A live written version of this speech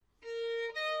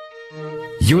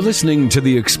You're listening to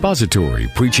the expository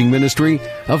preaching ministry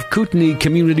of Kootenai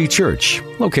Community Church,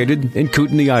 located in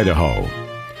Kootenai, Idaho.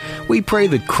 We pray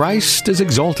that Christ is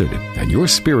exalted and your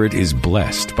spirit is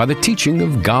blessed by the teaching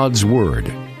of God's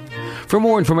Word. For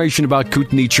more information about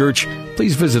Kootenai Church,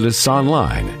 please visit us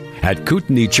online at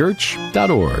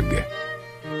kootenaichurch.org.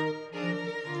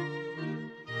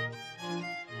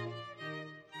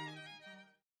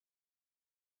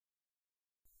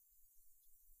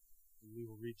 We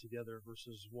will read together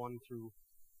verses 1 through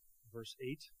verse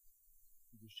 8,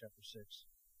 Hebrews chapter 6.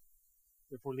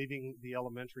 Therefore, leaving the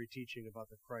elementary teaching about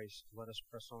the Christ, let us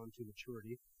press on to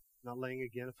maturity, not laying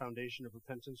again a foundation of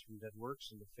repentance from dead works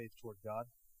and of faith toward God,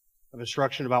 of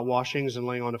instruction about washings and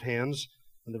laying on of hands,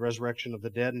 and the resurrection of the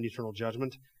dead and eternal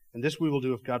judgment. And this we will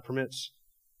do if God permits.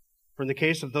 For in the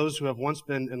case of those who have once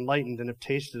been enlightened and have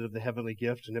tasted of the heavenly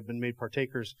gift and have been made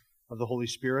partakers of the Holy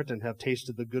Spirit and have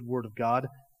tasted the good word of God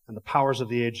and the powers of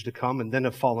the age to come, and then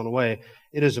have fallen away,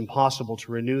 it is impossible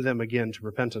to renew them again to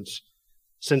repentance,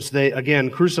 since they again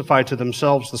crucify to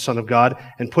themselves the Son of God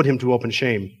and put him to open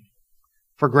shame.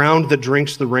 For ground that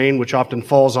drinks the rain which often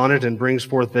falls on it and brings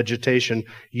forth vegetation,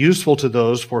 useful to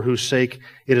those for whose sake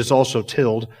it is also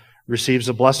tilled, receives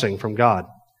a blessing from God.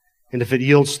 And if it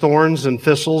yields thorns and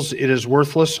thistles, it is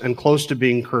worthless and close to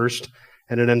being cursed,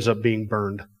 and it ends up being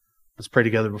burned. Let's pray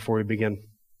together before we begin.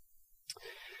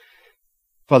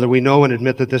 Father, we know and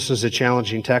admit that this is a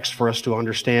challenging text for us to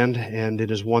understand, and it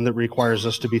is one that requires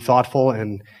us to be thoughtful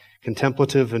and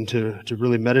contemplative and to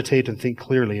really meditate and think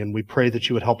clearly, and we pray that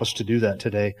you would help us to do that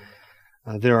today.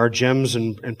 There are gems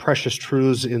and precious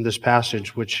truths in this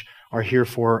passage which are here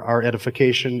for our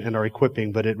edification and our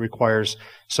equipping, but it requires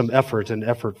some effort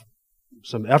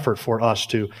for us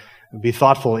to be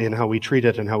thoughtful in how we treat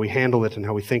it and how we handle it and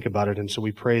how we think about it. And so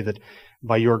we pray that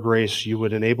by your grace you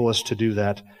would enable us to do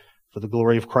that for the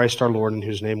glory of Christ our Lord, in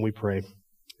whose name we pray.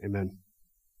 Amen.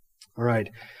 All right.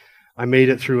 I made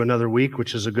it through another week,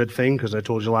 which is a good thing, because I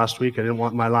told you last week I didn't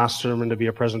want my last sermon to be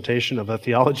a presentation of a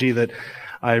theology that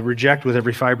I reject with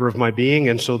every fiber of my being.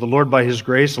 And so the Lord, by his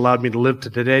grace, allowed me to live to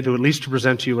today to at least to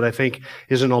present to you what I think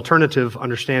is an alternative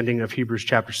understanding of Hebrews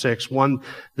chapter 6, one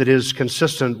that is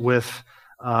consistent with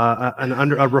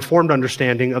a reformed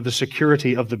understanding of the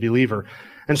security of the believer.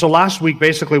 And so last week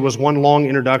basically was one long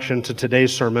introduction to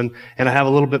today's sermon, and I have a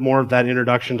little bit more of that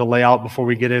introduction to lay out before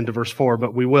we get into verse 4,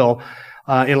 but we will.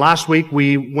 In last week,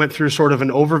 we went through sort of an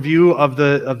overview of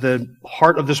the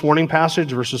heart of this warning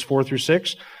passage, verses 4 through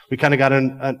 6. We kind of got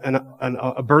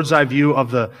a bird's eye view of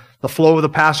the flow of the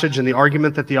passage and the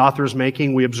argument that the author is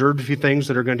making. We observed a few things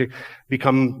that are going to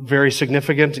become very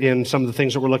significant in some of the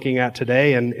things that we're looking at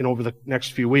today and over the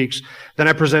next few weeks. Then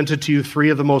I presented to you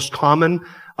three of the most common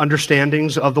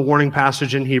understandings of the warning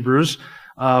passage in Hebrews.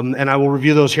 And I will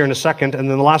review those here in a second. And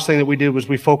then the last thing that we did was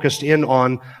we focused in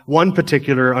on one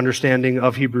particular understanding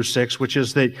of Hebrews 6, which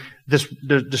is that this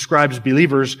describes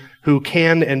believers who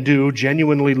can and do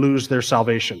genuinely lose their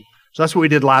salvation. So that's what we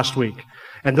did last week.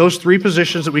 And those three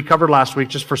positions that we covered last week,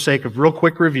 just for sake of real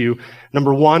quick review,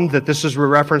 number one, that this is a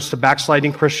reference to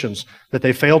backsliding Christians, that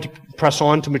they fail to press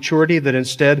on to maturity, that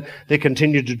instead they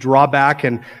continue to draw back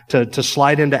and to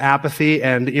slide into apathy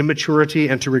and immaturity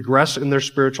and to regress in their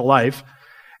spiritual life.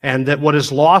 And that what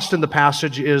is lost in the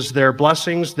passage is their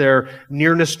blessings, their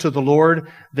nearness to the Lord,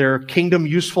 their kingdom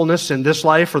usefulness in this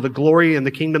life, or the glory in the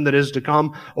kingdom that is to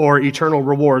come, or eternal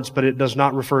rewards, but it does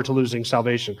not refer to losing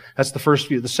salvation. That's the first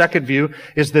view. The second view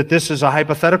is that this is a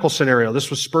hypothetical scenario. This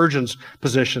was Spurgeon's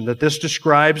position, that this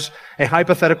describes a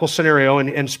hypothetical scenario,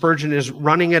 and Spurgeon is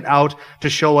running it out to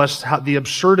show us how the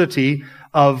absurdity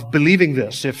of believing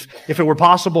this. If it were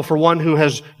possible for one who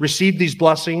has received these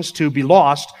blessings to be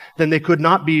lost, then they could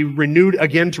not be renewed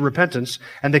again to repentance,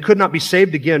 and they could not be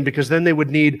saved again, because then they would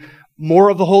need more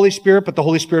of the Holy Spirit, but the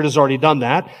Holy Spirit has already done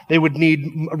that. They would need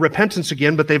repentance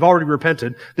again, but they've already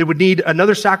repented. They would need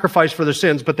another sacrifice for their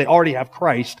sins, but they already have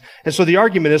Christ. And so the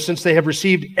argument is, since they have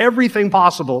received everything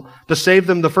possible to save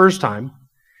them the first time,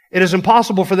 it is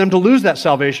impossible for them to lose that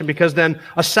salvation, because then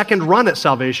a second run at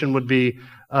salvation would be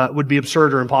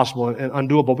absurd or impossible and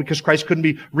undoable, because Christ couldn't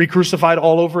be re-crucified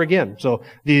all over again. So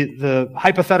the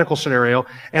hypothetical scenario.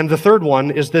 And the third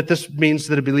one is that this means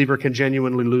that a believer can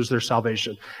genuinely lose their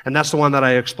salvation. And that's the one that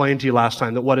I explained to you last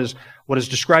time, that what is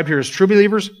described here as true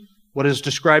believers, what is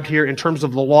described here in terms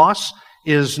of the loss,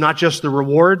 is not just the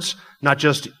rewards, not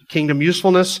just kingdom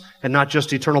usefulness, and not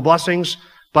just eternal blessings,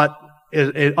 but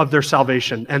of their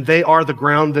salvation. And they are the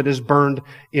ground that is burned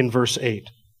in verse 8.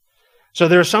 So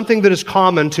there is something that is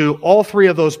common to all three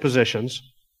of those positions,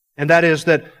 and that is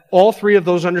that all three of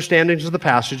those understandings of the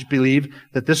passage believe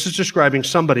that this is describing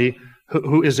somebody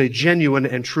who is a genuine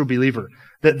and true believer.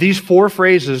 That these four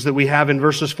phrases that we have in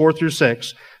verses 4 through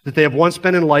 6, that they have once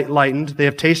been enlightened, they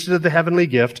have tasted of the heavenly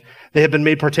gift, they have been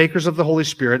made partakers of the Holy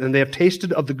Spirit, and they have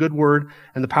tasted of the good word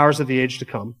and the powers of the age to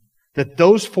come, that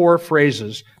those four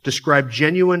phrases describe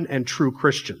genuine and true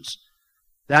Christians.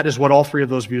 That is what all three of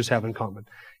those views have in common.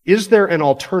 Is there an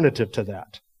alternative to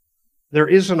that? There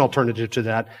is an alternative to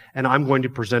that, and I'm going to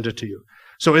present it to you.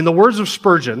 So in the words of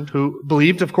Spurgeon, who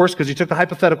believed, of course, because he took the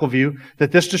hypothetical view,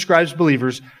 that this describes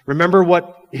believers, remember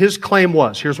what his claim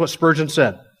was. Here's what Spurgeon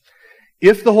said.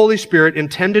 If the Holy Spirit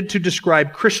intended to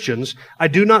describe Christians, I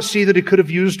do not see that he could have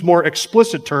used more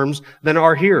explicit terms than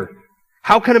are here.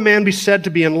 How can a man be said to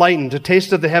be enlightened, to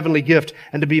taste of the heavenly gift,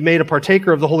 and to be made a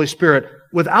partaker of the Holy Spirit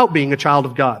without being a child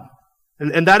of God?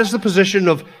 And that is the position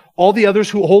of all the others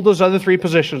who hold those other three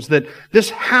positions, that this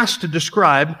has to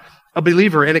describe a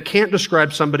believer, and it can't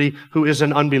describe somebody who is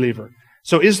an unbeliever.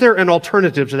 So is there an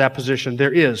alternative to that position?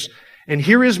 There is. And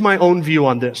here is my own view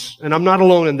on this, and I'm not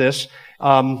alone in this.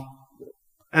 And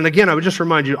again, I would just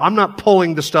remind you, I'm not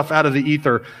pulling the stuff out of the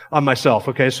ether on myself,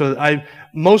 okay? So I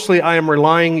am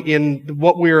relying in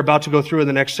what we're about to go through in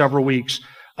the next several weeks,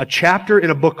 a chapter in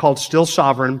a book called Still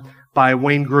Sovereign by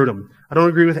Wayne Grudem. I don't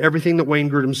agree with everything that Wayne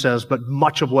Grudem says, but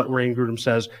much of what Wayne Grudem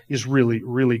says is really,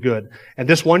 really good. And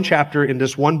this one chapter in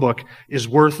this one book is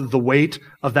worth the weight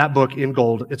of that book in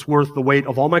gold. It's worth the weight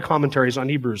of all my commentaries on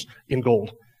Hebrews in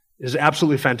gold. It is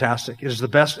absolutely fantastic. It is the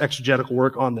best exegetical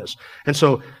work on this. And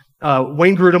so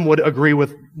Wayne Grudem would agree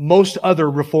with most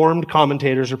other Reformed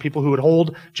commentators or people who would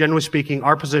hold, generally speaking,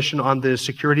 our position on the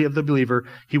security of the believer.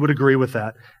 He would agree with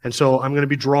that. And so I'm going to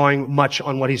be drawing much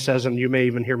on what he says, and you may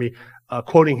even hear me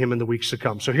quoting him in the weeks to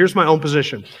come. So here's my own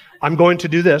position. I'm going to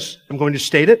do this. I'm going to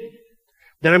state it.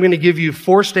 Then I'm going to give you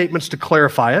 4 statements to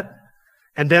clarify it.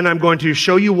 And then I'm going to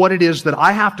show you what it is that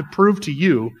I have to prove to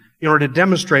you in order to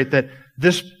demonstrate that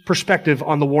this perspective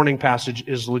on the warning passage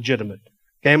is legitimate.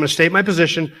 Okay, I'm going to state my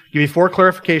position, give you 4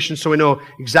 clarifications so we know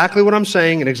exactly what I'm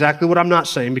saying and exactly what I'm not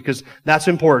saying, because that's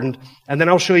important. And then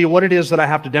I'll show you what it is that I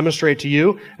have to demonstrate to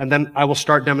you, and then I will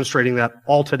start demonstrating that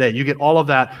all today. You get all of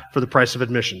that for the price of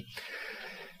admission.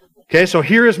 Okay, so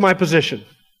here is my position.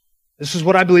 This is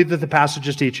what I believe that the passage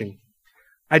is teaching.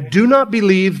 I do not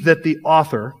believe that the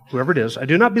author, whoever it is, I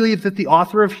do not believe that the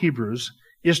author of Hebrews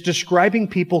is describing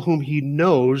people whom he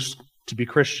knows to be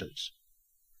Christians.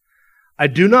 I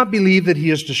do not believe that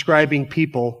he is describing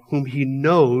people whom he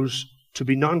knows to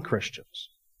be non-Christians.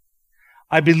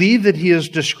 I believe that he is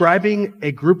describing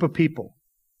a group of people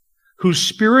whose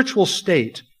spiritual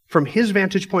state, from his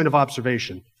vantage point of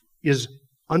observation, is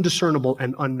undiscernible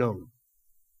and unknown.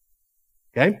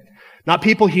 Okay? Not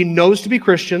people he knows to be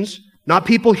Christians, not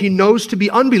people he knows to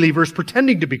be unbelievers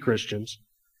pretending to be Christians,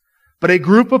 but a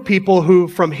group of people who,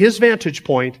 from his vantage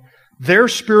point, their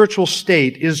spiritual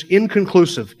state is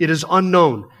inconclusive. It is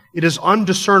unknown. It is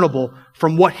undiscernible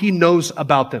from what he knows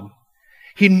about them.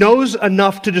 He knows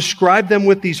enough to describe them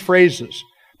with these phrases,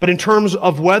 but in terms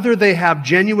of whether they have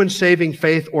genuine saving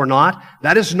faith or not,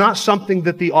 that is not something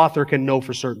that the author can know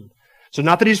for certain. So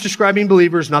not that he's describing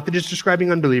believers, not that he's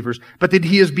describing unbelievers, but that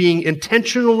he is being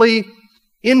intentionally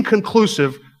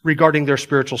inconclusive regarding their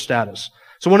spiritual status.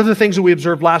 So one of the things that we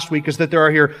observed last week is that there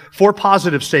are here 4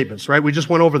 positive statements, right? We just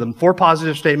went over them. 4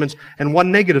 positive statements and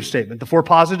 1 negative statement. The 4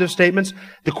 positive statements,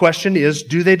 the question is,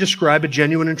 do they describe a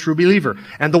genuine and true believer?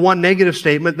 And the 1 negative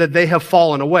statement, that they have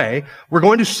fallen away. We're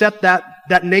going to set that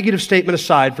negative statement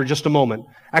aside for just a moment.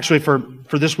 Actually, for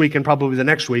this week and probably the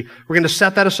next week. We're going to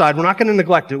set that aside. We're not going to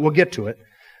neglect it. We'll get to it.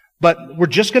 But we're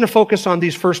just going to focus on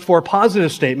these first 4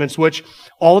 positive statements, which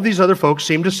all of these other folks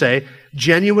seem to say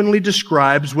genuinely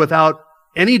describes, without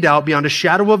any doubt, beyond a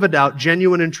shadow of a doubt,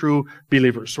 genuine and true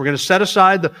believers. So we're going to set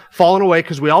aside the fallen away,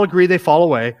 because we all agree they fall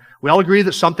away. We all agree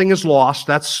that something is lost.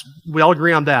 We all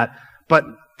agree on that. But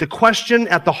the question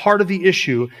at the heart of the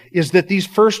issue is that these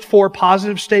first 4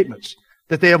 positive statements,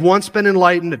 that they have once been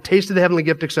enlightened, have tasted the heavenly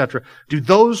gift, etc., do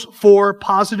those 4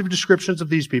 positive descriptions of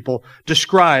these people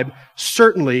describe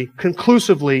certainly,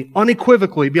 conclusively,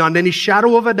 unequivocally, beyond any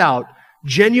shadow of a doubt,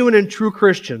 genuine and true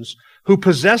Christians who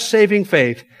possess saving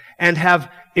faith and have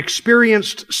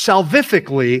experienced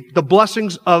salvifically the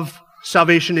blessings of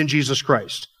salvation in Jesus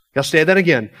Christ? I'll say that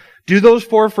again. Do those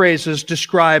 4 phrases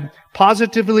describe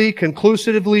positively,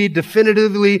 conclusively,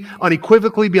 definitively,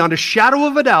 unequivocally, beyond a shadow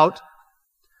of a doubt,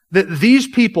 that these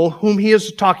people whom he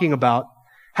is talking about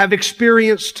have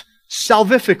experienced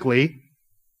salvifically,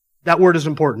 that word is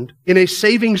important, in a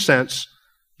saving sense,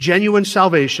 genuine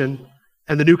salvation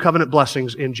and the new covenant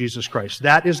blessings in Jesus Christ?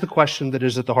 That is the question that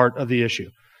is at the heart of the issue.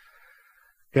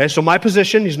 Okay, so my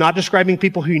position, he's not describing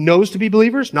people who he knows to be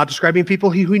believers, not describing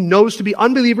people who he knows to be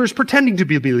unbelievers, pretending to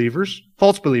be believers,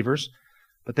 false believers,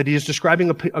 but that he is describing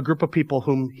a group of people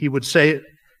whom he would say,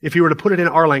 if he were to put it in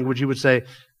our language, he would say,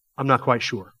 I'm not quite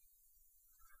sure.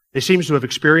 They seem to have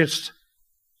experienced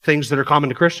things that are common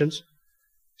to Christians.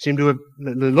 They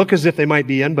look as if they might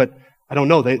be in, but I don't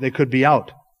know, they could be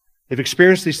out. They've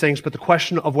experienced these things, but the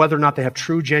question of whether or not they have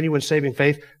true, genuine, saving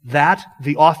faith, that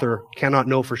the author cannot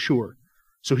know for sure.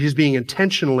 So he's being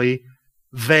intentionally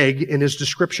vague in his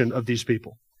description of these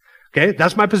people. Okay,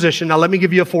 that's my position. Now let me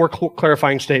give you 4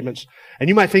 clarifying statements. And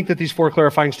you might think that these 4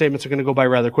 clarifying statements are going to go by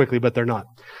rather quickly, but they're not.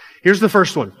 Here's the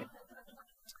first one.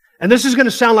 And this is going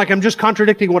to sound like I'm just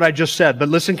contradicting what I just said, but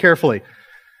listen carefully.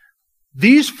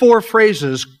 These 4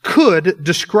 phrases could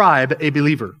describe a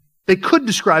believer. They could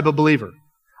describe a believer.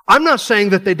 I'm not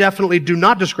saying that they definitely do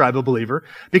not describe a believer,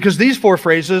 because these 4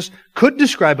 phrases could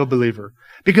describe a believer.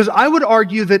 Because I would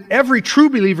argue that every true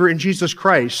believer in Jesus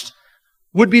Christ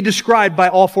would be described by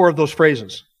all 4 of those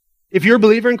phrases. If you're a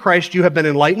believer in Christ, you have been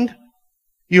enlightened,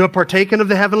 you have partaken of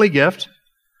the heavenly gift,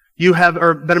 you have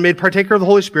been made partaker of the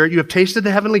Holy Spirit, you have tasted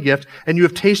the heavenly gift, and you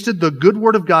have tasted the good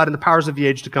word of God and the powers of the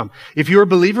age to come. If you're a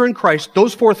believer in Christ,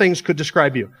 those 4 things could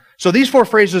describe you. So these 4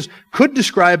 phrases could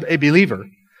describe a believer.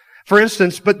 For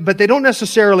instance, but they don't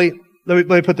necessarily, let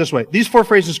me put it this way. These 4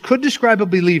 phrases could describe a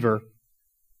believer,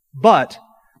 but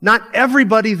not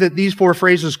everybody that these 4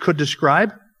 phrases could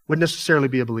describe would necessarily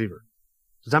be a believer.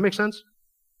 Does that make sense?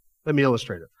 Let me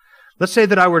illustrate it. Let's say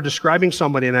that I were describing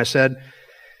somebody and I said,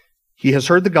 he has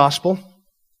heard the gospel,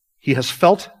 he has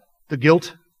felt the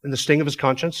guilt and the sting of his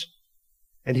conscience,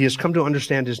 and he has come to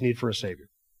understand his need for a Savior.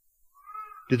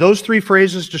 Do those 3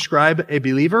 phrases describe a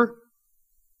believer?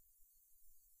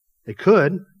 They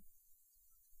could,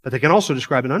 but they can also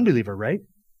describe an unbeliever, right?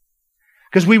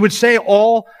 Because we would say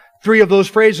all 3 of those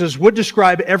phrases would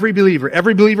describe every believer.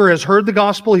 Every believer has heard the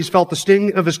gospel, he's felt the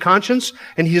sting of his conscience,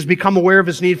 and he has become aware of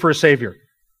his need for a Savior.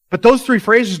 But those 3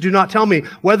 phrases do not tell me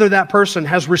whether that person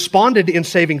has responded in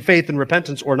saving faith and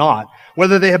repentance or not,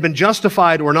 whether they have been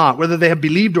justified or not, whether they have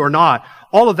believed or not.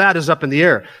 All of that is up in the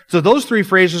air. So those 3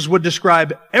 phrases would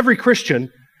describe every Christian,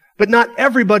 but not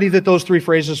everybody that those 3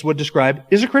 phrases would describe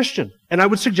is a Christian. And I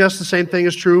would suggest the same thing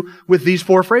is true with these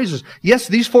 4 phrases. Yes,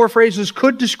 these 4 phrases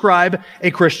could describe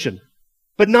a Christian,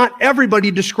 but not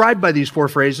everybody described by these 4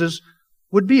 phrases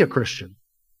would be a Christian.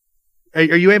 Are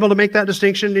you able to make that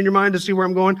distinction in your mind to see where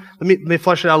I'm going? Let me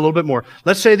flesh it out a little bit more.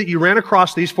 Let's say that you ran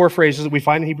across these 4 phrases that we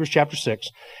find in Hebrews chapter 6,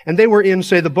 and they were in,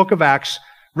 say, the book of Acts,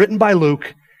 written by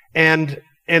Luke, and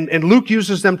Luke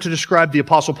uses them to describe the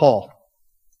Apostle Paul.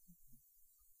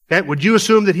 Okay? Would you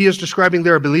assume that he is describing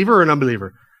there a believer or an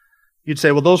unbeliever? You'd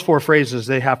say, well, those 4 phrases,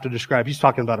 they have to describe, he's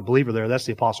talking about a believer there. That's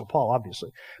the Apostle Paul, obviously.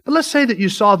 But let's say that you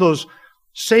saw those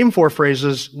same 4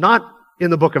 phrases, not in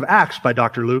the book of Acts by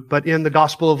Dr. Luke, but in the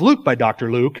Gospel of Luke by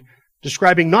Dr. Luke,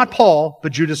 describing not Paul,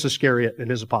 but Judas Iscariot and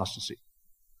his apostasy.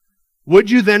 Would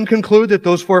you then conclude that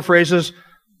those 4 phrases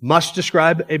must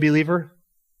describe a believer?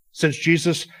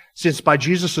 Since by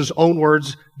Jesus' own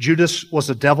words, Judas was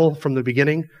a devil from the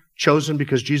beginning, chosen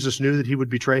because Jesus knew that he would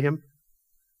betray him?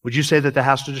 Would you say that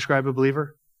has to describe a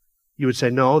believer? You would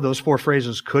say, no, those 4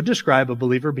 phrases could describe a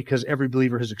believer because every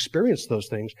believer has experienced those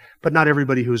things, but not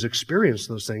everybody who has experienced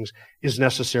those things is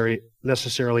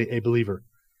necessarily a believer.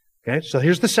 Okay, so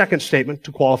here's the second statement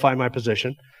to qualify my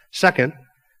position. Second,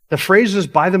 the phrases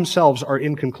by themselves are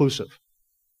inconclusive.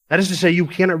 That is to say, you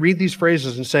cannot read these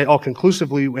phrases and say, oh,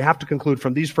 conclusively, we have to conclude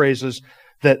from these phrases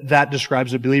that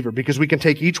describes a believer. Because we can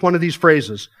take each one of these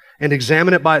phrases and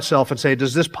examine it by itself and say,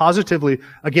 does this positively,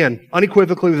 again,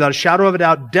 unequivocally, without a shadow of a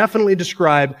doubt, definitely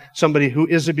describe somebody who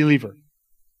is a believer?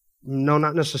 No,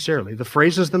 not necessarily. The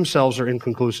phrases themselves are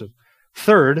inconclusive.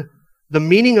 Third, the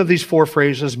meaning of these 4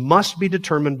 phrases must be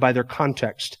determined by their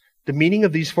context. The meaning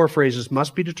of these 4 phrases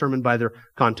must be determined by their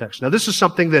context. Now, this is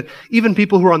something that even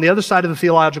people who are on the other side of the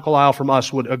theological aisle from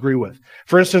us would agree with.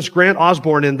 For instance, Grant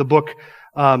Osborne in the book,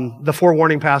 the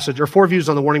 4 views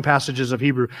on the warning passages of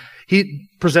Hebrew, he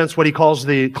presents what he calls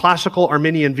the classical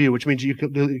Arminian view, which means you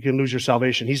can lose your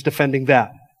salvation. He's defending that.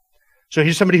 So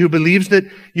he's somebody who believes that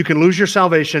you can lose your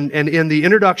salvation, and in the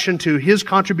introduction to his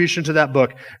contribution to that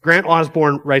book, Grant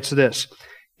Osborne writes this: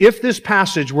 if this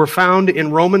passage were found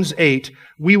in Romans 8,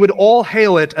 we would all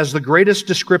hail it as the greatest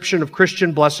description of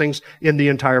Christian blessings in the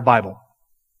entire Bible.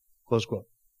 Close quote.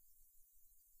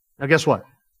 Now guess what?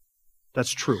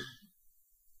 That's true.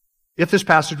 If this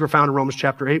passage were found in Romans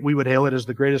chapter 8, we would hail it as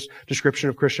the greatest description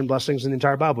of Christian blessings in the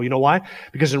entire Bible. You know why?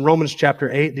 Because in Romans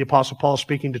chapter 8, the Apostle Paul is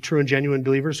speaking to true and genuine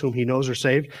believers whom he knows are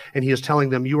saved, and he is telling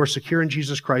them, you are secure in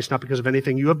Jesus Christ, not because of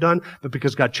anything you have done, but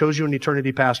because God chose you in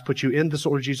eternity past, put you in the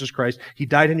Lord Jesus Christ. He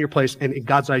died in your place, and in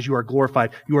God's eyes, you are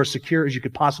glorified. You are secure as you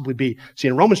could possibly be. See,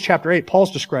 in Romans chapter 8,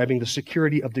 Paul's describing the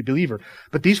security of the believer.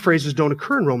 But these phrases don't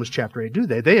occur in Romans chapter 8, do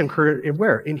they? They occur in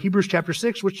where? In Hebrews chapter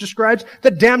 6, which describes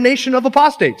the damnation of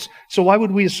apostates. So why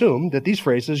would we assume that these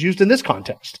phrases used in this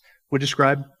context would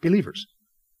describe believers?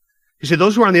 You see,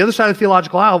 those who are on the other side of the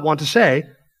theological aisle want to say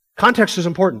context is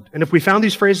important. And if we found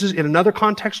these phrases in another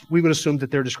context, we would assume that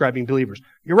they're describing believers.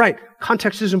 You're right.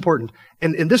 Context is important.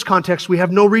 And in this context, we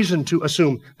have no reason to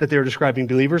assume that they're describing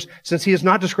believers, since he is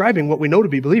not describing what we know to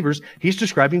be believers. He's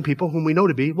describing people whom we know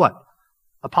to be what?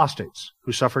 Apostates,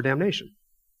 who suffer damnation.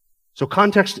 So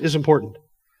context is important.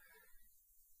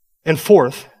 And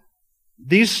fourth,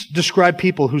 these describe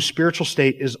people whose spiritual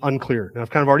state is unclear. Now,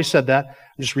 I've kind of already said that.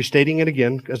 I'm just restating it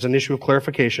again as an issue of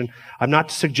clarification. I'm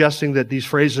not suggesting that these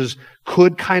phrases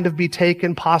could kind of be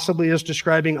taken possibly as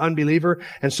describing unbeliever.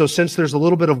 And so since there's a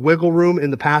little bit of wiggle room in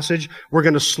the passage, we're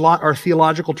going to slot our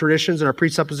theological traditions and our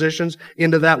presuppositions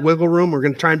into that wiggle room. We're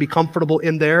going to try and be comfortable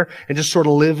in there and just sort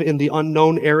of live in the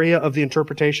unknown area of the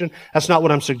interpretation. That's not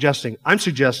what I'm suggesting. I'm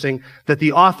suggesting that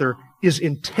the author is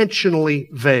intentionally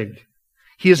vague.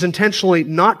 He is intentionally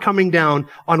not coming down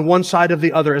on one side or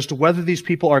the other as to whether these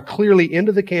people are clearly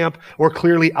into the camp or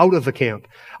clearly out of the camp.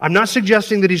 I'm not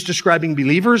suggesting that he's describing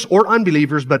believers or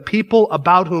unbelievers, but people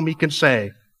about whom he can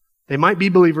say, they might be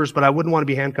believers, but I wouldn't want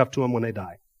to be handcuffed to them when they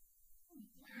die.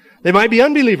 They might be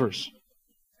unbelievers.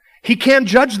 He can't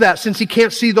judge that since he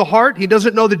can't see the heart. He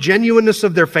doesn't know the genuineness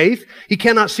of their faith. He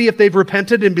cannot see if they've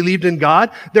repented and believed in God.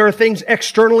 There are things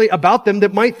externally about them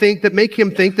that make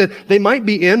him think that they might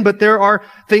be in, but there are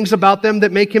things about them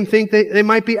that make him think they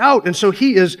might be out. And so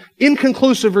he is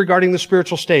inconclusive regarding the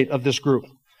spiritual state of this group.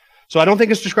 So I don't think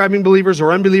it's describing believers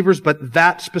or unbelievers, but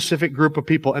that specific group of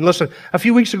people. And listen, a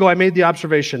few weeks ago I made the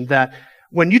observation that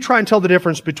when you try and tell the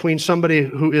difference between somebody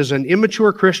who is an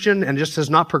immature Christian and just has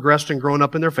not progressed and grown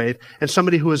up in their faith and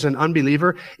somebody who is an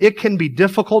unbeliever, it can be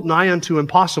difficult, nigh unto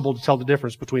impossible to tell the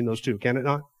difference between those two, can it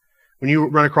not? When you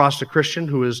run across a Christian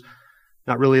who is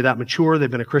not really that mature, they've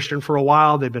been a Christian for a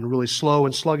while, they've been really slow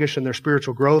and sluggish in their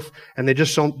spiritual growth, and they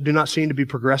just do not seem to be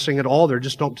progressing at all. They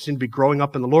just don't seem to be growing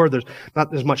up in the Lord. There's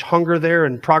not as much hunger there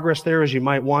and progress there as you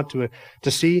might want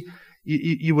to see.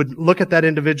 You would look at that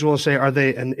individual and say, are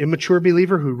they an immature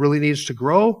believer who really needs to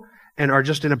grow and are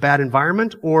just in a bad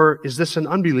environment? Or is this an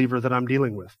unbeliever that I'm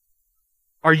dealing with?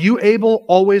 Are you able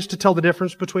always to tell the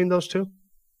difference between those two?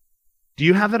 Do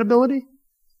you have that ability?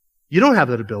 You don't have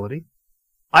that ability.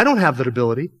 I don't have that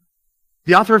ability.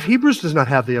 The author of Hebrews does not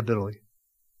have the ability.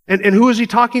 And who is he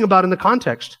talking about in the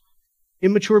context?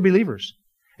 Immature believers.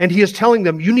 And he is telling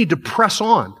them, you need to press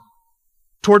on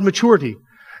toward maturity.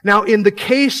 Now, in the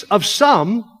case of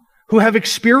some who have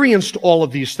experienced all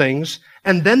of these things,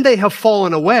 and then they have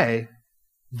fallen away,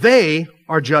 they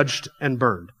are judged and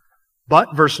burned.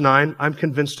 But, verse 9, I'm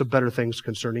convinced of better things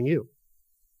concerning you.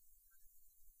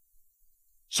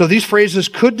 So these phrases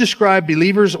could describe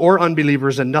believers or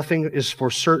unbelievers, and nothing is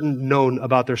for certain known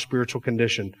about their spiritual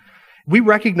condition. We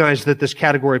recognize that this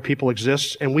category of people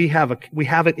exists, and we have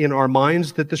it in our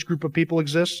minds that this group of people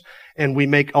exists, and we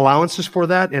make allowances for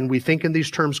that, and we think in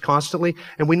these terms constantly,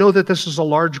 and we know that this is a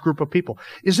large group of people.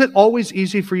 Is it always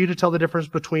easy for you to tell the difference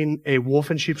between a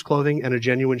wolf in sheep's clothing and a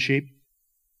genuine sheep?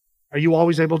 Are you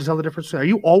always able to tell the difference? Are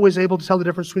you always able to tell the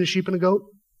difference between a sheep and a goat?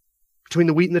 Between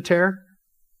the wheat and the tare?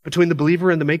 Between the believer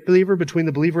and the make-believer? Between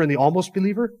the believer and the almost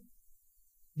believer?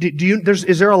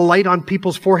 Is there a light on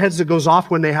people's foreheads that goes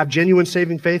off when they have genuine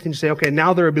saving faith and you say, okay,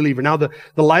 now they're a believer. Now the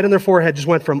light on their forehead just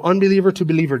went from unbeliever to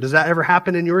believer. Does that ever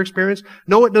happen in your experience?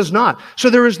 No, it does not. So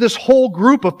there is this whole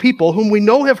group of people whom we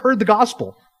know have heard the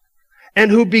gospel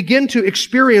and who begin to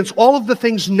experience all of the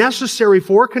things necessary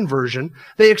for conversion.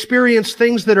 They experience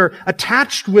things that are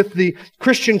attached with the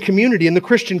Christian community and the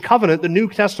Christian covenant, the New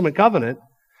Testament covenant.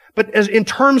 But as in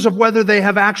terms of whether they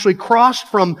have actually crossed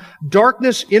from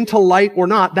darkness into light or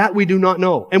not, that we do not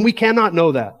know. And we cannot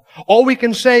know that. All we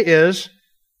can say is,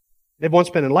 they've once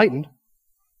been enlightened.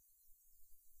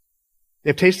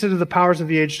 They've tasted of the powers of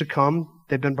the age to come.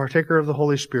 They've been partaker of the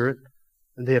Holy Spirit.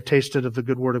 And they have tasted of the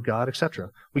good word of God, etc.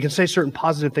 We can say certain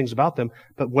positive things about them,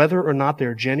 but whether or not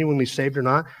they're genuinely saved or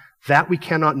not, that we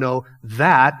cannot know.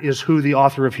 That is who the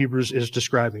author of Hebrews is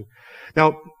describing.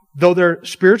 Now, though their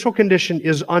spiritual condition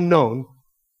is unknown,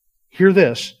 hear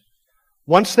this.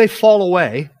 Once they fall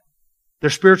away, their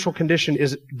spiritual condition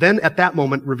is then at that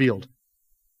moment revealed.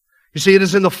 You see, it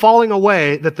is in the falling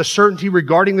away that the certainty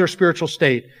regarding their spiritual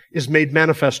state is made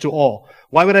manifest to all.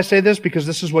 Why would I say this? Because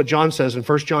this is what John says in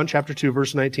 1 John chapter 2,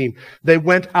 verse 19. They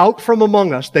went out from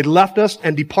among us. They left us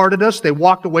and departed us. They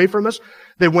walked away from us.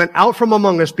 They went out from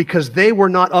among us because they were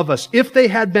not of us. If they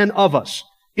had been of us,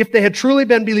 if they had truly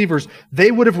been believers,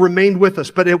 they would have remained with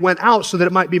us. But it went out so that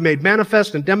it might be made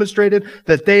manifest and demonstrated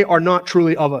that they are not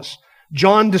truly of us.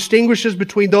 John distinguishes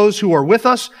between those who are with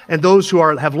us and those who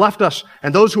have left us.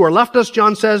 And those who are left us,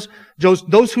 John says,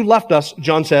 those who left us,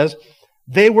 John says,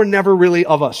 they were never really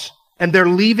of us. And their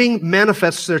leaving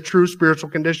manifests their true spiritual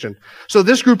condition. So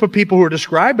this group of people who are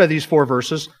described by these 4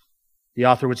 verses, the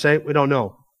author would say, we don't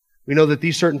know. We know that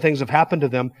these certain things have happened to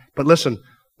them. But listen,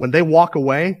 when they walk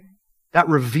away, that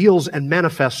reveals and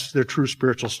manifests their true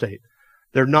spiritual state.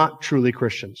 They're not truly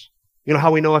Christians. You know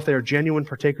how we know if they are genuine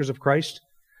partakers of Christ?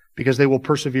 Because they will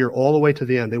persevere all the way to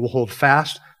the end. They will hold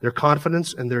fast their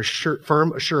confidence and their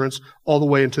firm assurance all the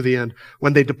way into the end.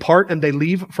 When they depart and they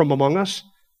leave from among us,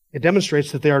 it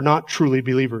demonstrates that they are not truly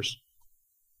believers.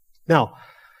 Now,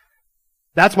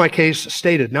 that's my case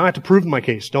stated. Now I have to prove my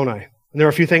case, don't I? And there are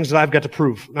a few things that I've got to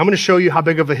prove. I'm going to show you how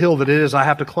big of a hill that it is I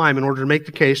have to climb in order to make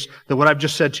the case that what I've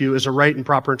just said to you is a right and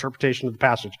proper interpretation of the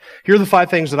passage. Here are the 5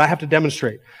 things that I have to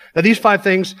demonstrate. Now, these 5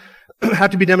 things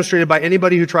have to be demonstrated by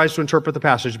anybody who tries to interpret the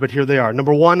passage, but here they are.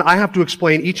 Number 1, I have to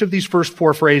explain each of these first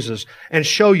 4 phrases and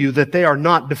show you that they are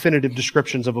not definitive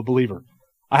descriptions of a believer.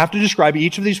 I have to describe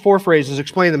each of these 4 phrases,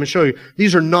 explain them, and show you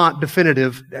these are not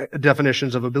definitive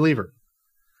definitions of a believer.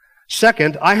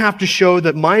 Second, I have to show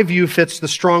that my view fits the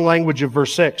strong language of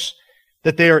verse 6,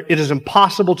 that it is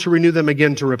impossible to renew them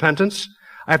again to repentance.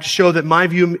 I have to show that my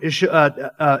view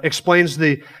explains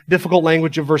the difficult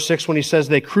language of verse 6 when he says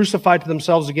they crucified to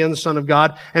themselves again the Son of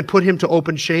God and put him to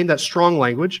open shame. That's strong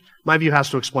language. My view has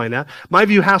to explain that. My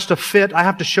view has to fit. I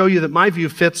have to show you that my view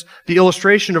fits the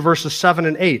illustration of verses 7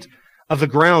 and 8 of the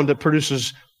ground that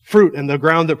produces fruit and the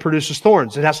ground that produces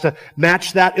thorns. It has to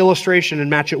match that illustration and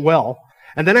match it well.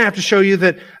 And then I have to show you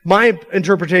that my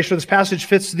interpretation of this passage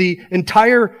fits the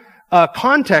entire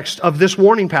context of this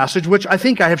warning passage, which I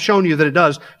think I have shown you that it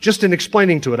does, just in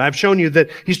explaining to it. I've shown you that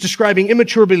he's describing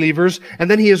immature believers, and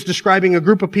then he is describing a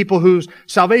group of people whose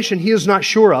salvation he is not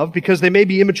sure of, because they may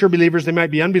be immature believers, they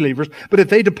might be unbelievers, but if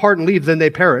they depart and leave, then they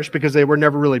perish, because they were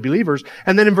never really believers.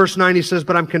 And then in verse 9 he says,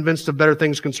 but I'm convinced of better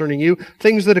things concerning you,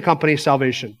 things that accompany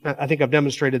salvation. I think I've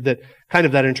demonstrated that kind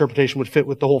of that interpretation would fit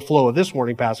with the whole flow of this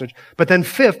warning passage. But then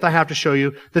fifth, I have to show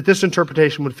you that this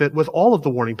interpretation would fit with all of the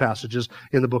warning passages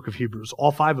in the book of Hebrews,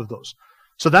 all 5 of those.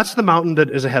 So that's the mountain that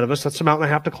is ahead of us. That's the mountain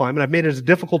I have to climb. And I've made it as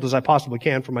difficult as I possibly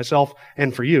can for myself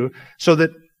and for you, so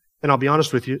that, and I'll be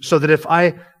honest with you, so that if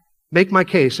I make my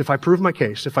case, if I prove my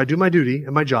case, if I do my duty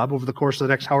and my job over the course of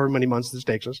the next however many months this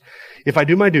takes us, if I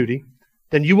do my duty,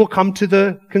 then you will come to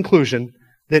the conclusion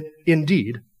that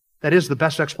indeed, that is the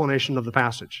best explanation of the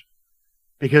passage.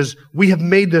 Because we have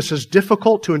made this as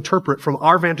difficult to interpret from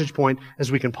our vantage point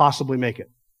as we can possibly make it.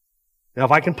 Now,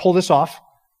 if I can pull this off,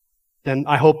 then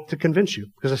I hope to convince you.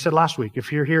 Because I said last week,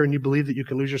 if you're here and you believe that you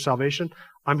can lose your salvation,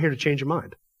 I'm here to change your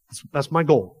mind. That's my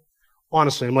goal.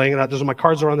 Honestly, I'm laying it out. Those are my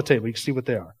cards are on the table. You can see what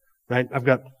they are. Right? I've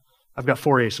got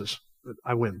 4 aces.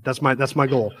 I win. That's my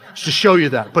goal. It's to show you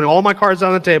that. Putting all my cards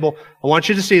on the table. I want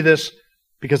you to see this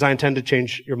because I intend to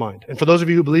change your mind. And for those of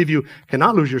you who believe you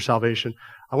cannot lose your salvation,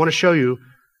 I want to show you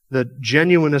the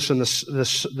genuineness and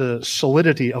the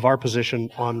solidity of our position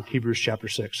on Hebrews chapter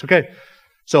 6. Okay.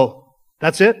 So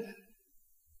that's it.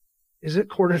 Is it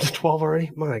 11:45 already?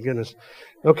 My goodness.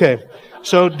 Okay.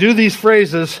 So do these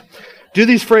phrases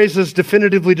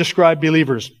definitively describe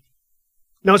believers?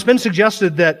 Now, it's been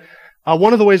suggested that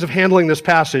one of the ways of handling this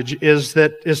passage is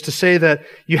to say that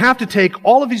you have to take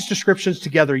all of these descriptions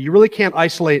together. You really can't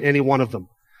isolate any one of them.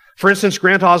 For instance,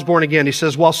 Grant Osborne again, he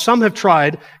says, while some have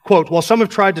tried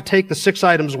to take the 6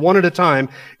 items one at a time,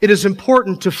 it is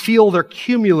important to feel their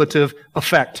cumulative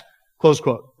effect. Close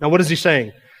quote. Now, what is he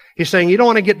saying? He's saying you don't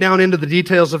want to get down into the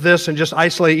details of this and just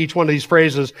isolate each one of these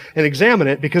phrases and examine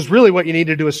it, because really what you need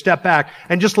to do is step back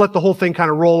and just let the whole thing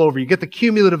kind of roll over. You get the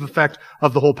cumulative effect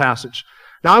of the whole passage.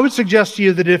 Now, I would suggest to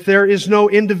you that if there is no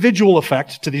individual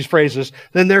effect to these phrases,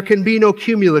 then there can be no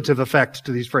cumulative effect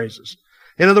to these phrases.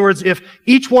 In other words, if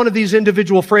each one of these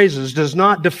individual phrases does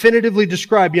not definitively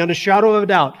describe beyond a shadow of a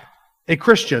doubt a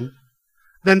Christian,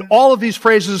 then all of these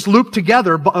phrases looped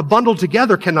together, bundled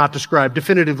together, cannot describe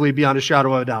definitively beyond a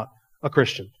shadow of a doubt a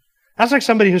Christian. That's like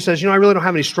somebody who says, I really don't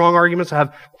have any strong arguments. I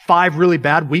have 5 really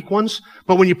bad, weak ones.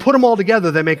 But when you put them all together,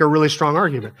 they make a really strong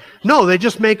argument. No, they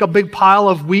just make a big pile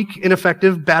of weak,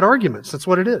 ineffective, bad arguments. That's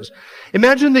what it is.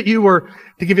 Imagine that you were,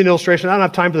 to give you an illustration, I don't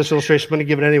have time for this illustration, I'm going to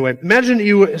give it anyway. Imagine that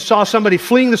you saw somebody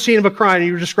fleeing the scene of a crime and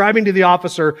you were describing to the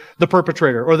officer the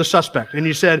perpetrator or the suspect. And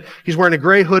you said, he's wearing a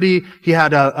gray hoodie, he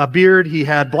had a beard, he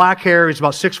had black hair, he's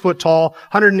about 6 foot tall,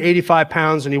 185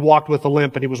 pounds, and he walked with a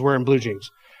limp and he was wearing blue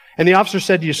jeans. And the officer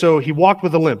said to you, so he walked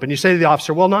with a limp. And you say to the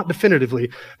officer, well, not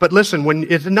definitively, but listen, when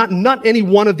it's not any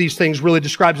one of these things really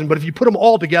describes him, but if you put them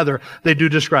all together, they do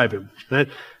describe him. Right?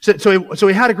 So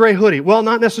he had a gray hoodie. Well,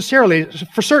 not necessarily,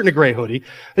 for certain a gray hoodie.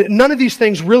 None of these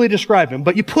things really describe him,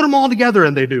 but you put them all together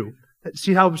and they do.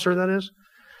 See how absurd that is?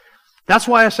 That's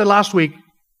why I said last week,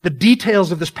 the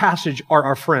details of this passage are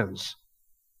our friends.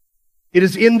 It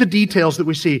is in the details that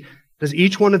we see. Does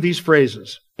each one of these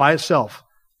phrases by itself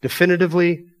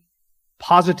definitively,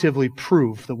 positively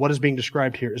prove that what is being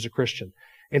described here is a Christian?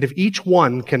 And if each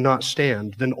one cannot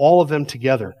stand, then all of them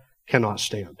together cannot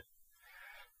stand.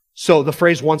 So the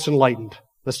phrase once enlightened,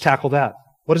 let's tackle that.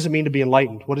 What does it mean to be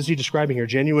enlightened? What is he describing here?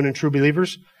 Genuine and true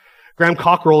believers? Graham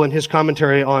Cockrell, in his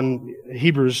commentary on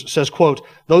Hebrews, says, quote,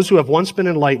 those who have once been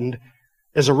enlightened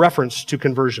is a reference to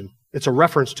conversion. It's a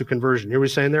reference to conversion. You hear what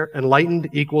he's saying there? Enlightened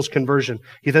equals conversion.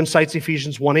 He then cites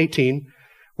Ephesians 1:18,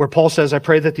 where Paul says, I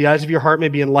pray that the eyes of your heart may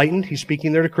be enlightened. He's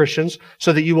speaking there to Christians,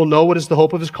 so that you will know what is the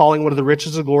hope of his calling, what are the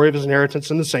riches of the glory of his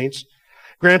inheritance in the saints.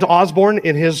 Grant Osborne,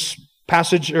 in his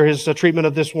passage, or his treatment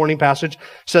of this morning passage,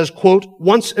 says, quote,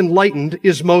 once enlightened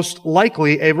is most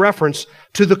likely a reference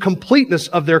to the completeness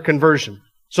of their conversion.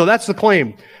 So that's the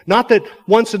claim. Not that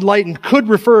once enlightened could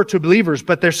refer to believers,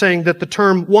 but they're saying that the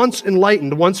term once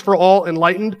enlightened, once for all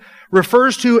enlightened,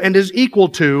 refers to and is equal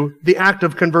to the act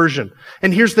of conversion.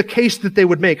 And here's the case that they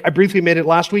would make. I briefly made it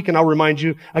last week, and I'll remind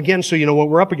you again so you know what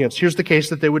we're up against. Here's the case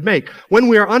that they would make. When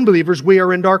we are unbelievers, we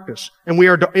are in darkness. And we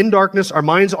are in darkness. Our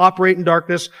minds operate in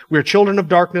darkness. We are children of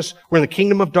darkness. We're in the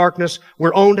kingdom of darkness.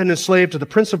 We're owned and enslaved to the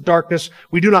prince of darkness.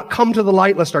 We do not come to the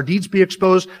light lest our deeds be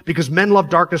exposed, because men love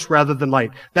darkness rather than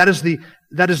light. That is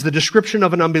the description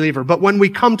of an unbeliever. But when we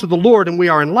come to the Lord and we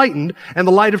are enlightened, and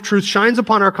the light of truth shines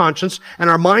upon our conscience, and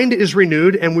our mind is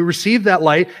renewed, and we receive that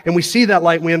light, and we see that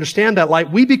light, and we understand that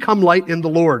light, we become light in the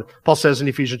Lord, Paul says in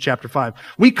Ephesians chapter 5.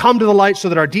 We come to the light so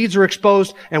that our deeds are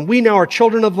exposed, and we now are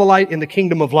children of the light in the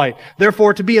kingdom of light.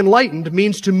 Therefore, to be enlightened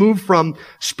means to move from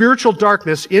spiritual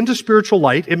darkness into spiritual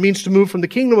light. It means to move from the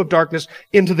kingdom of darkness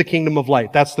into the kingdom of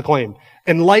light. That's the claim.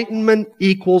 Enlightenment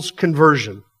equals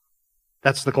conversion.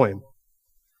 That's the claim.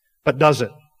 But does it?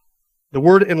 The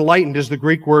word enlightened is the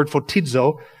Greek word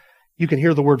photizo. You can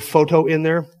hear the word photo in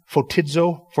there.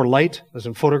 Photizo for light, as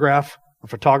in photograph, or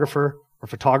photographer, or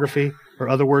photography, or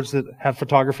other words that have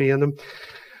photography in them.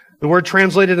 The word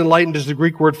translated enlightened is the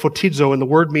Greek word photizo, and the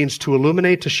word means to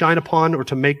illuminate, to shine upon, or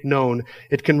to make known.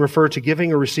 It can refer to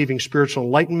giving or receiving spiritual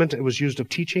enlightenment. It was used of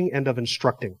teaching and of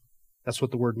instructing. That's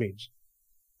what the word means.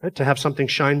 Right? To have something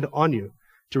shined on you,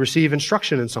 to receive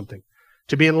instruction in something.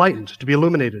 To be enlightened, to be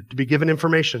illuminated, to be given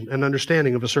information and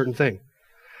understanding of a certain thing.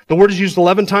 The word is used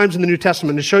 11 times in the New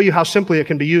Testament to show you how simply it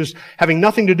can be used, having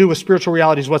nothing to do with spiritual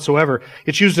realities whatsoever.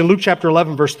 It's used in Luke chapter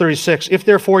 11, verse 36. If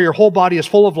therefore your whole body is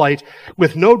full of light,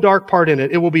 with no dark part in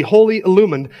it, it will be wholly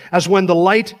illumined, as when the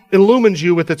light illumines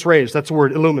you with its rays. That's the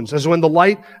word, illumines. As when the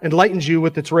light enlightens you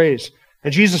with its rays.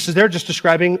 And Jesus is there just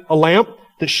describing a lamp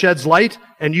that sheds light,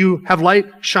 and you have light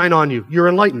shine on you. You're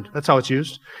enlightened. That's how it's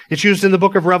used. It's used in the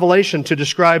book of Revelation to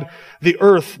describe the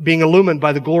earth being illumined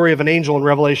by the glory of an angel in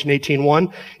Revelation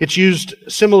 18:1. It's used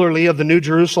similarly of the New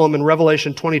Jerusalem in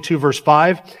Revelation 22, verse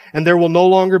 5. And there will no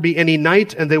longer be any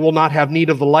night, and they will not have need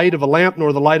of the light of a lamp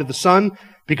nor the light of the sun,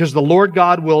 because the Lord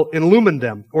God will illumine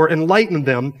them, or enlighten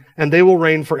them, and they will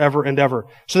reign forever and ever.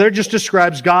 So there just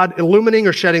describes God illumining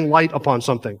or shedding light upon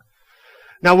something.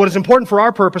 Now, what is important for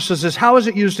our purposes is how is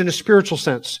it used in a spiritual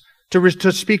sense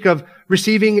to speak of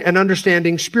receiving and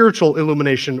understanding spiritual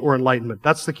illumination or enlightenment?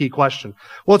 That's the key question.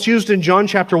 Well, it's used in John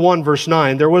chapter 1, verse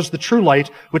 9. There was the true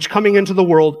light, which coming into the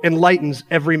world enlightens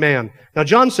every man. Now,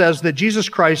 John says that Jesus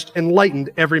Christ enlightened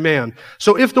every man.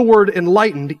 So if the word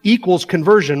enlightened equals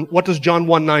conversion, what does John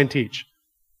 1:9 teach?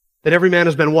 That every man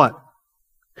has been what?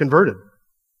 Converted.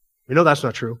 We know that's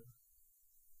not true.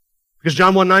 Because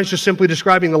John 1:9 is just simply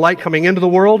describing the light coming into the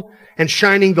world and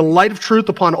shining the light of truth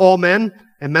upon all men,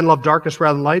 and men love darkness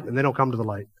rather than light, and they don't come to the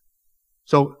light.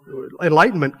 So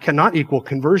enlightenment cannot equal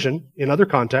conversion in other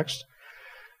contexts.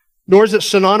 Nor is it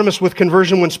synonymous with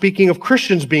conversion when speaking of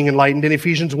Christians being enlightened in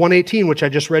Ephesians 1:18, which I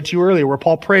just read to you earlier, where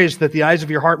Paul prays that the eyes of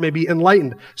your heart may be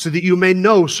enlightened so that you may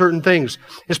know certain things.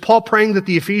 Is Paul praying that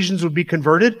the Ephesians would be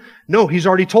converted? No, he's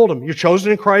already told them. You're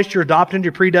chosen in Christ, you're adopted,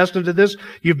 you're predestined to this,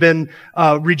 you've been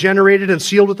regenerated and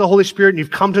sealed with the Holy Spirit, and you've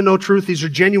come to know truth. These are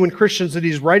genuine Christians that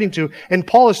he's writing to. And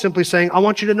Paul is simply saying, I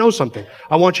want you to know something.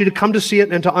 I want you to come to see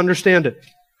it and to understand it.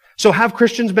 So have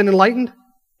Christians been enlightened?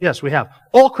 Yes, we have.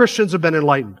 All Christians have been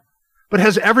enlightened. But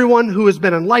has everyone who has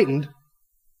been enlightened,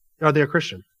 are they a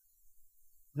Christian?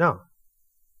 No.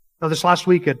 Now, this last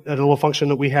week at a little function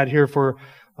that we had here for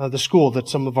the school that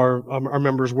some of our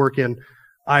members work in,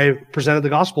 I presented the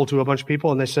gospel to a bunch of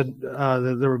people, and they said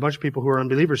there were a bunch of people who are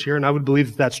unbelievers here, and I would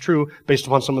believe that that's true based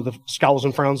upon some of the scowls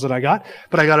and frowns that I got.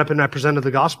 But I got up and I presented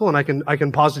the gospel, and I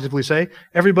can positively say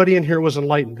everybody in here was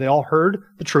enlightened. They all heard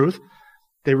the truth.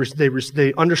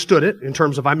 They understood it in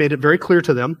terms of I made it very clear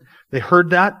to them. They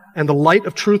heard that, and the light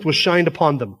of truth was shined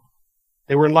upon them.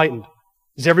 They were enlightened.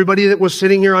 Is everybody that was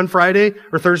sitting here on Friday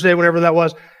or Thursday, whenever that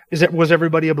was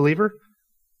everybody a believer?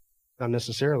 Not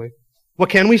necessarily. What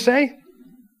can we say?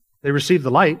 They received the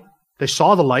light. They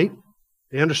saw the light.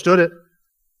 They understood it.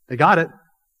 They got it.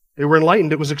 They were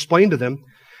enlightened. It was explained to them.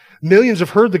 Millions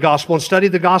have heard the gospel and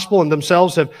studied the gospel and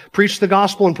themselves have preached the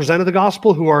gospel and presented the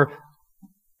gospel who are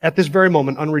at this very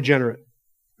moment unregenerate,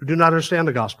 who do not understand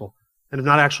the gospel and have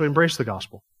not actually embraced the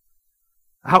gospel.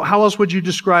 How else would you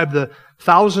describe the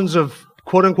thousands of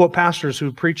quote-unquote pastors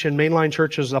who preach in mainline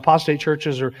churches, apostate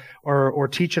churches, or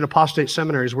teach in apostate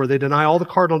seminaries where they deny all the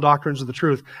cardinal doctrines of the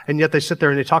truth, and yet they sit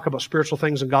there and they talk about spiritual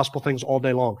things and gospel things all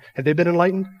day long? Have they been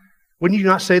enlightened? Wouldn't you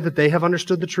not say that they have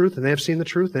understood the truth and they have seen the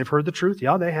truth, they've heard the truth?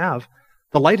 Yeah, they have.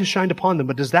 The light has shined upon them,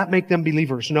 but does that make them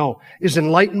believers? No. Is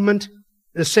enlightenment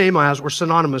the same as or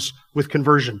synonymous with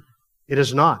conversion? It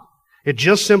is not. It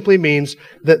just simply means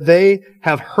that they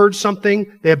have heard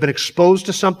something, they have been exposed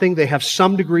to something, they have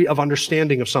some degree of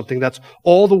understanding of something. That's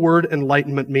all the word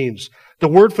enlightenment means. The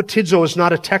word photizo is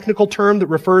not a technical term that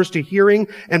refers to hearing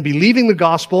and believing the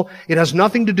gospel. It has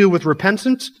nothing to do with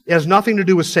repentance. It has nothing to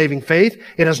do with saving faith.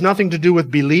 It has nothing to do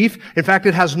with belief. In fact,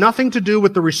 it has nothing to do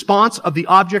with the response of the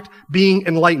object being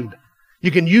enlightened. You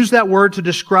can use that word to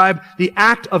describe the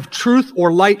act of truth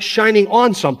or light shining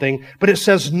on something, but it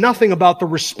says nothing about the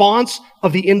response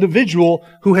of the individual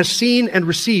who has seen and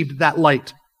received that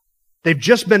light. They've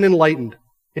just been enlightened.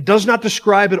 It does not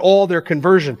describe at all their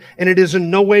conversion, and it is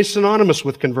in no way synonymous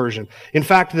with conversion. In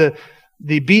fact, the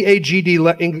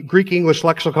BAGD Greek English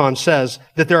lexicon says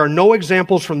that there are no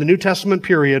examples from the New Testament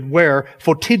period where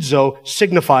photizo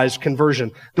signifies conversion.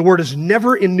 The word is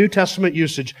never in New Testament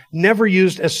usage, never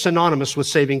used as synonymous with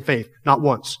saving faith, not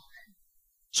once.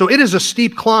 So it is a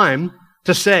steep climb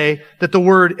to say that the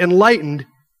word enlightened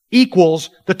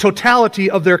equals the totality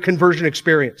of their conversion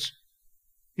experience.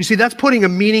 You see, that's putting a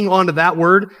meaning onto that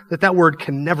word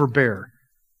can never bear.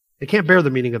 They can't bear the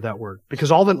meaning of that word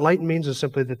because all that enlightened means is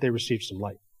simply that they received some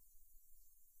light.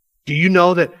 Do you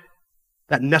know that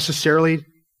necessarily,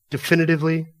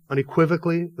 definitively,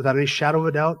 unequivocally, without any shadow of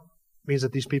a doubt, means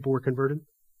that these people were converted?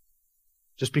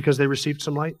 Just because they received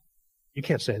some light? You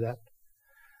can't say that.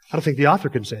 I don't think the author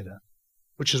can say that,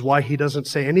 which is why he doesn't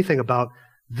say anything about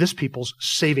this people's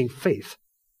saving faith.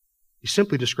 He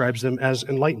simply describes them as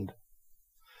enlightened.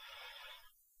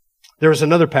 There is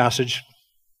another passage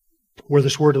where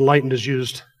this word enlightened is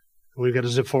used. We've got to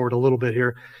zip forward a little bit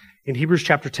here. In Hebrews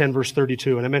chapter 10, verse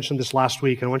 32, and I mentioned this last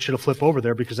week, and I want you to flip over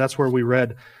there because that's where we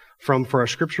read from for our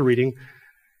scripture reading.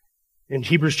 In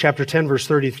Hebrews chapter 10, verse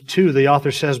 32, the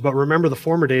author says, "But remember the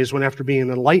former days when after being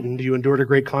enlightened, you endured a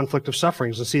great conflict of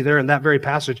sufferings." And see there in that very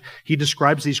passage, he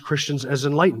describes these Christians as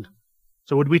enlightened.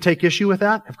 So would we take issue with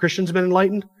that? Have Christians been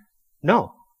enlightened?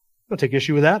 No. I don't take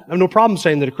issue with that. I have no problem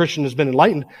saying that a Christian has been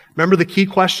enlightened. Remember, the key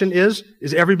question is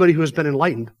everybody who has been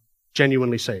enlightened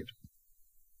genuinely saved?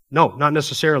 No, not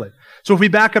necessarily. So if we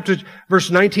back up to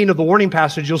verse 19 of the warning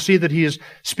passage, you'll see that he is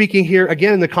speaking here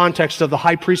again in the context of the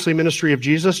high priestly ministry of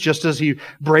Jesus, just as he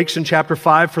breaks in chapter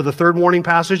 5 for the third warning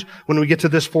passage. When we get to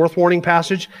this fourth warning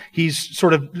passage, he's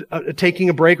sort of taking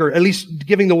a break, or at least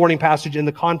giving the warning passage in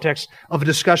the context of a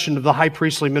discussion of the high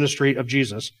priestly ministry of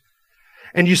Jesus.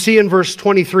 And you see in verse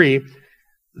 23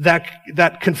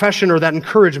 that confession or that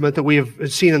encouragement that we have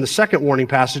seen in the second warning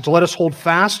passage. Let us hold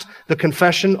fast the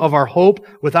confession of our hope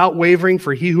without wavering,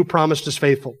 for he who promised is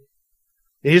faithful.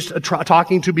 He's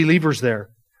talking to believers there.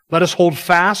 Let us hold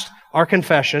fast our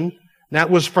confession.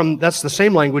 That's the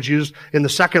same language used in the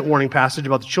second warning passage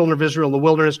about the children of Israel in the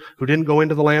wilderness who didn't go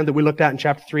into the land that we looked at in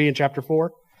chapter 3 and chapter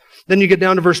 4. Then you get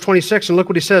down to verse 26, and look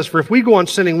what he says. For if we go on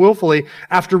sinning willfully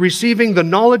after receiving the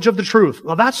knowledge of the truth.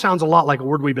 Well, that sounds a lot like a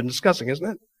word we've been discussing, isn't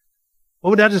it?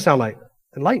 What would that just sound like?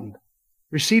 Enlightened.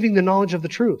 Receiving the knowledge of the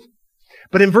truth.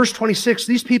 But in verse 26,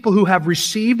 these people who have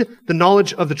received the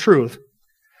knowledge of the truth,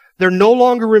 there no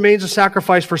longer remains a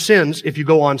sacrifice for sins if you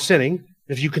go on sinning.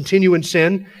 If you continue in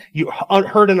sin, you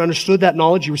heard and understood that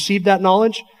knowledge, you received that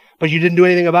knowledge, but you didn't do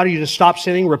anything about it, you just stopped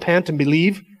sinning, repent, and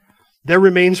believe. There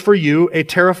remains for you a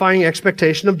terrifying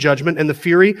expectation of judgment and the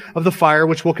fury of the fire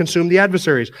which will consume the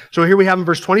adversaries. So here we have in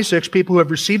verse 26, people who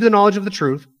have received the knowledge of the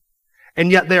truth, and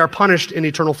yet they are punished in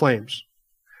eternal flames.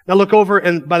 Now look over,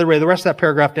 and by the way, the rest of that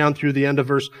paragraph down through the end of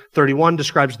verse 31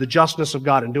 describes the justness of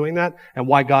God in doing that, and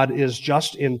why God is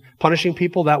just in punishing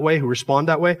people that way, who respond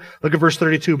that way. Look at verse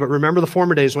 32, but remember the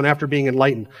former days when after being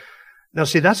enlightened. Now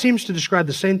see, that seems to describe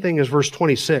the same thing as verse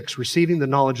 26, receiving the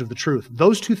knowledge of the truth.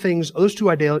 Those two things, those two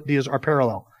ideas are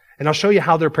parallel. And I'll show you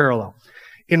how they're parallel.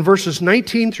 In verses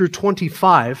 19 through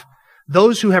 25,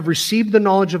 those who have received the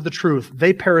knowledge of the truth,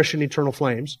 they perish in eternal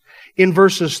flames. In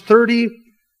verse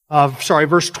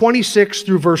 26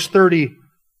 through verse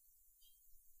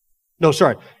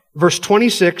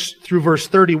 26 through verse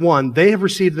 31, they have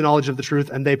received the knowledge of the truth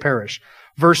and they perish.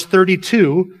 Verse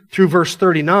 32 through verse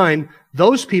 39,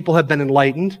 those people have been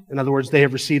enlightened. In other words, they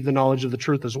have received the knowledge of the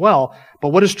truth as well.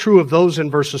 But what is true of those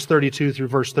in verses 32 through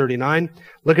verse 39?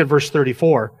 Look at verse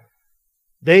 34.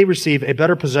 They receive a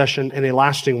better possession and a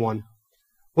lasting one.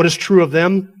 What is true of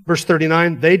them? Verse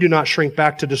 39, they do not shrink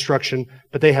back to destruction,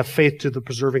 but they have faith to the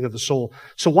preserving of the soul.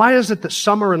 So why is it that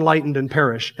some are enlightened and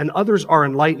perish, and others are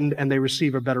enlightened and they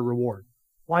receive a better reward?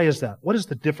 Why is that? What is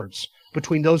the difference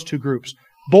between those two groups?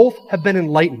 Both have been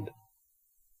enlightened.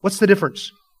 What's the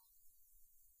difference?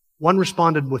 One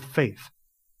responded with faith.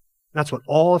 That's what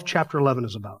all of chapter 11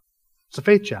 is about. It's a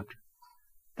faith chapter.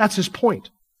 That's his point.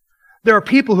 There are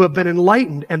people who have been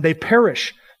enlightened and they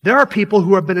perish. There are people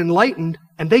who have been enlightened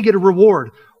and they get a reward.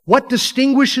 What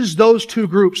distinguishes those two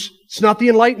groups? It's not the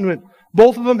enlightenment.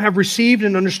 Both of them have received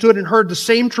and understood and heard the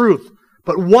same truth.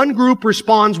 But one group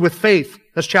responds with faith.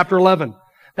 That's chapter 11.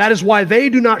 That is why they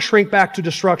do not shrink back to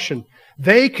destruction.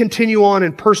 They continue on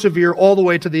and persevere all the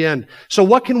way to the end. So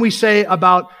what can we say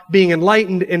about being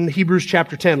enlightened in Hebrews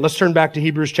chapter 10? Let's turn back to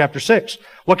Hebrews chapter 6.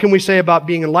 What can we say about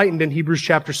being enlightened in Hebrews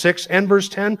chapter 6 and verse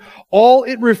 10? All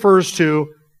it refers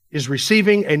to is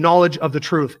receiving a knowledge of the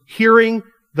truth, hearing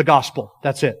the gospel.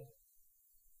 That's it.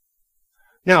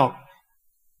 Now,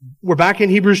 we're back in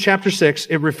Hebrews chapter 6.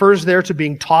 It refers there to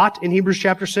being taught in Hebrews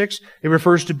chapter 6. It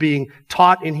refers to being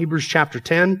taught in Hebrews chapter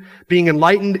 10. Being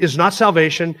enlightened is not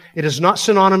salvation. It is not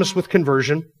synonymous with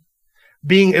conversion.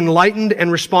 Being enlightened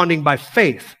and responding by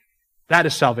faith, that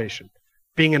is salvation.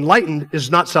 Being enlightened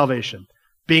is not salvation.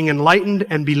 Being enlightened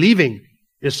and believing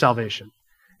is salvation.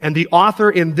 And the author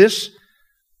in this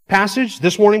passage,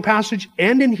 this morning passage,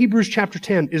 and in Hebrews chapter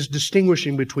 10 is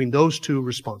distinguishing between those two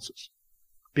responses.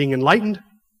 Being enlightened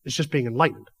is just being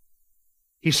enlightened.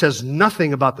 He says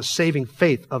nothing about the saving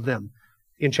faith of them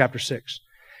in chapter 6.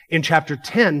 In chapter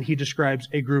 10, he describes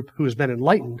a group who has been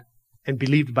enlightened and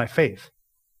believed by faith.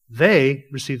 They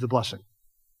receive the blessing.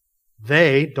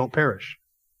 They don't perish.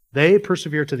 They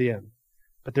persevere to the end.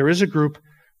 But there is a group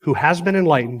who has been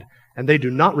enlightened and they do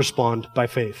not respond by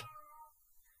faith.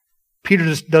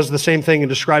 Peter does the same thing in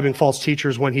describing false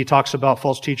teachers when he talks about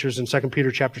false teachers in 2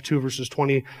 Peter chapter 2, verses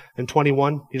 20 and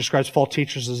 21. He describes false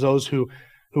teachers as those who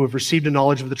have received a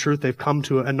knowledge of the truth. They've come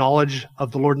to a knowledge of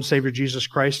the Lord and Savior Jesus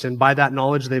Christ, and by that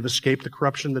knowledge they've escaped the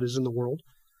corruption that is in the world.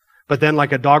 But then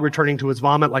like a dog returning to its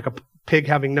vomit, like a pig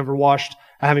having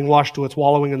washed to its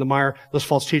wallowing in the mire, those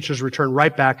false teachers return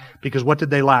right back because what did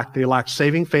they lack? They lacked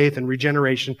saving faith and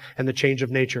regeneration and the change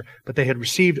of nature. But they had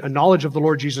received a knowledge of the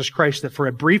Lord Jesus Christ that for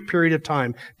a brief period of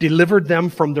time delivered them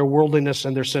from their worldliness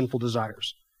and their sinful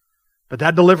desires. But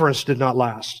that deliverance did not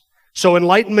last. So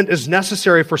enlightenment is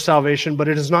necessary for salvation, but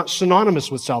it is not synonymous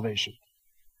with salvation.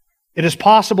 It is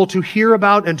possible to hear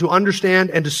about and to understand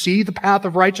and to see the path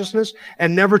of righteousness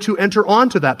and never to enter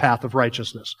onto that path of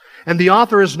righteousness. And the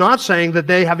author is not saying that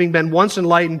they, having been once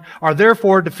enlightened, are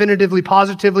therefore definitively,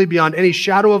 positively, beyond any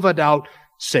shadow of a doubt,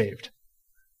 saved.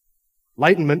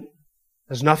 Enlightenment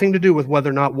has nothing to do with whether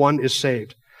or not one is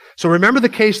saved. So remember the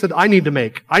case that I need to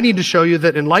make. I need to show you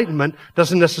that enlightenment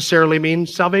doesn't necessarily mean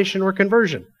salvation or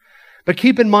conversion. But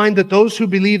keep in mind that those who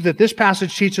believe that this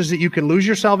passage teaches that you can lose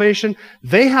your salvation,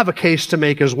 they have a case to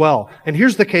make as well. And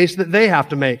here's the case that they have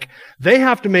to make. They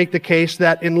have to make the case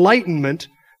that enlightenment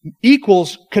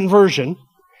equals conversion,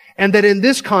 and that in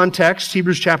this context,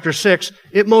 Hebrews chapter 6,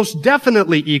 it most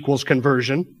definitely equals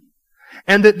conversion,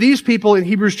 and that these people in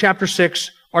Hebrews chapter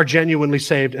 6 are genuinely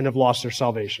saved and have lost their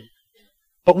salvation.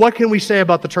 But what can we say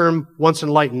about the term once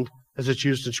enlightened as it's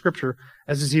used in Scripture,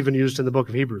 as it's even used in the book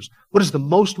of Hebrews? What is the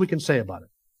most we can say about it?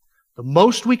 The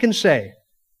most we can say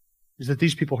is that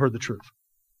these people heard the truth.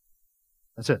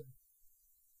 That's it.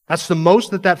 That's the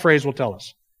most that phrase will tell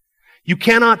us. You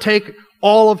cannot take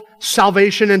all of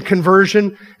salvation and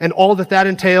conversion and all that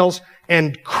entails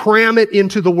and cram it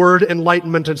into the word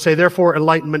enlightenment and say, therefore,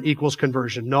 enlightenment equals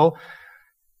conversion. No.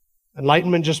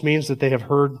 Enlightenment just means that they have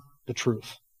heard the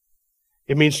truth.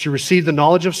 It means to receive the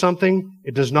knowledge of something.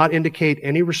 It does not indicate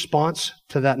any response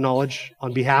to that knowledge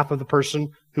on behalf of the person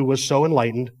who was so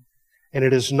enlightened, and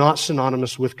it is not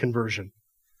synonymous with conversion.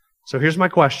 So here's my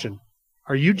question.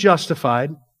 Are you justified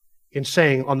in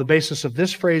saying, on the basis of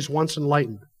this phrase, once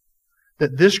enlightened,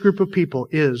 that this group of people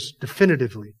is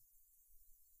definitively,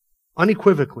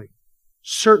 unequivocally,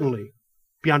 certainly,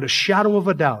 beyond a shadow of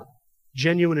a doubt,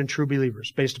 genuine and true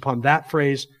believers, based upon that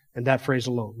phrase and that phrase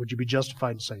alone? Would you be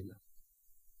justified in saying that?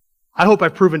 I hope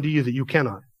I've proven to you that you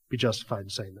cannot be justified in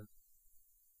saying that.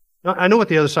 Now, I know what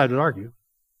the other side would argue.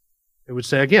 It would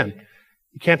say, again,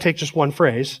 you can't take just one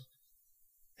phrase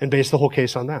and base the whole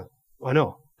case on that. I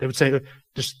know. They would say,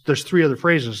 there's 3 other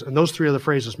phrases, and those 3 other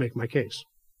phrases make my case.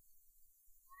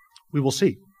 We will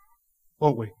see,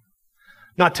 won't we?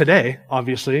 Not today,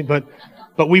 obviously, but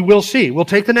we will see. We'll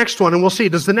take the next one and we'll see.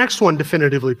 Does the next one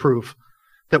definitively prove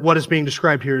that what is being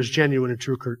described here is genuine and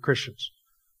true Christians?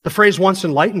 The phrase once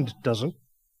enlightened doesn't.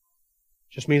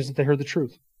 It just means that they heard the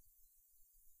truth.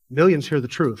 Millions hear the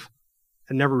truth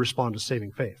and never respond to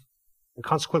saving faith. And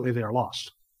consequently, they are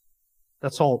lost.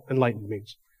 That's all enlightened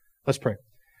means. Let's pray.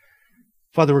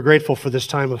 Father, we're grateful for this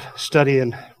time of study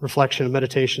and reflection and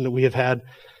meditation that we have had.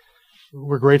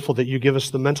 We're grateful that you give us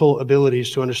the mental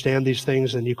abilities to understand these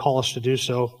things and you call us to do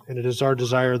so. And it is our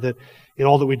desire that in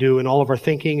all that we do, in all of our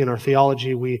thinking and our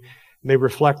theology, we may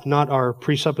reflect not our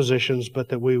presuppositions, but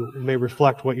that we may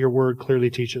reflect what your word clearly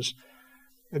teaches.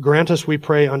 Grant us, we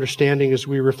pray, understanding as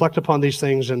we reflect upon these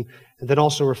things and then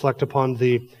also reflect upon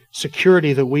the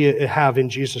security that we have in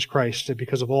Jesus Christ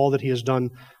because of all that he has done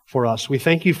for us. We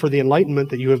thank you for the enlightenment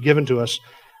that you have given to us,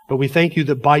 but we thank you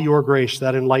that by your grace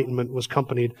that enlightenment was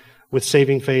accompanied with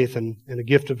saving faith and a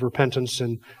gift of repentance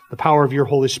and the power of your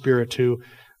Holy Spirit to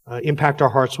impact our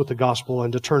hearts with the gospel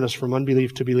and to turn us from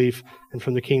unbelief to belief and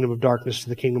from the kingdom of darkness to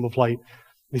the kingdom of light.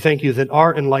 We thank you that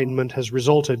our enlightenment has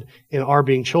resulted in our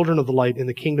being children of the light in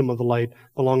the kingdom of the light,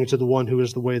 belonging to the one who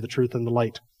is the way, the truth, and the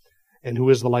light, and who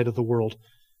is the light of the world.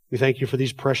 We thank you for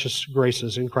these precious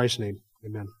graces in Christ's name.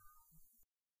 Amen.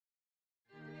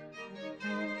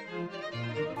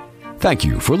 Thank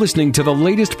you for listening to the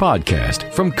latest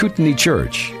podcast from Kootenai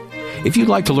Church. If you'd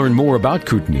like to learn more about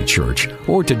Kootenai Church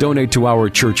or to donate to our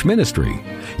church ministry,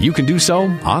 you can do so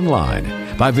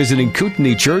online by visiting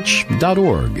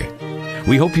kootenaichurch.org.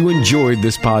 We hope you enjoyed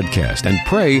this podcast and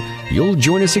pray you'll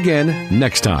join us again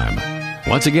next time.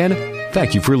 Once again,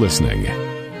 thank you for listening.